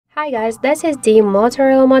Hi guys, this is the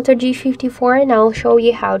Motorola Moto G54 and I'll show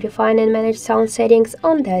you how to find and manage sound settings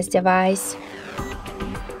on this device.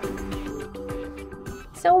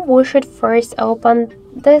 So we should first open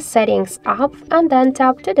the settings app and then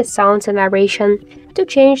tap to the sounds and vibration. To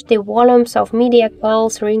change the volumes of media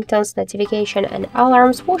calls, ringtones, notification and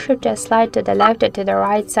alarms, we should just slide to the left or to the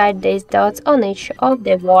right side these dots on each of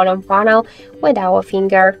the volume panel with our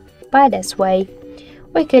finger, by this way.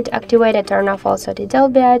 We could activate and turn off also the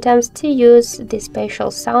Dolby items to use the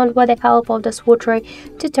spatial sound with the help of the switcher,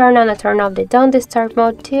 to turn on and turn off the don't disturb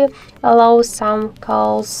mode, to allow some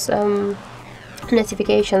calls,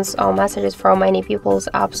 notifications or messages from many people's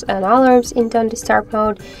apps and alarms in don't disturb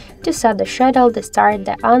mode, to set the schedule, the start,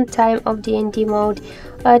 the end time of DND mode,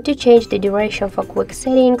 to change the duration for quick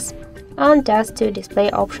settings, and just to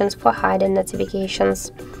display options for hidden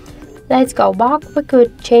notifications. Let's go back. We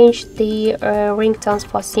could change the ringtones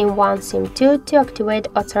for Sim 1, Sim 2 to activate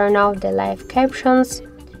or turn off the live captions,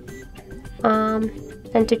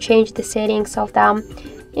 and to change the settings of them.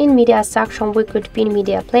 In media section, we could pin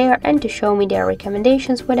media player and to show media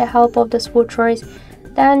recommendations with the help of the switchers.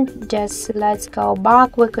 Then just let's go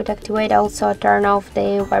back. We could activate also turn off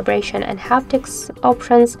the vibration and haptics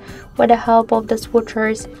options with the help of the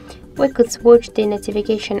switchers. We could switch the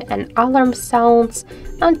notification and alarm sounds,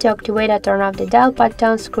 and to activate or turn off the dial pad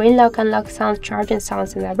tone, screen lock and lock sounds, charging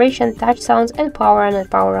sounds and vibration, touch sounds, and power on and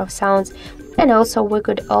power off sounds. And also we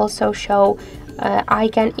could also show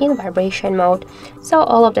icon in vibration mode. So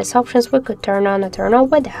all of these options we could turn on and turn off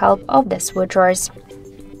with the help of the switchers.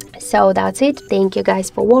 So that's it. Thank you guys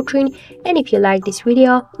for watching, and if you like this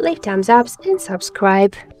video, leave thumbs up and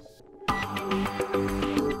subscribe.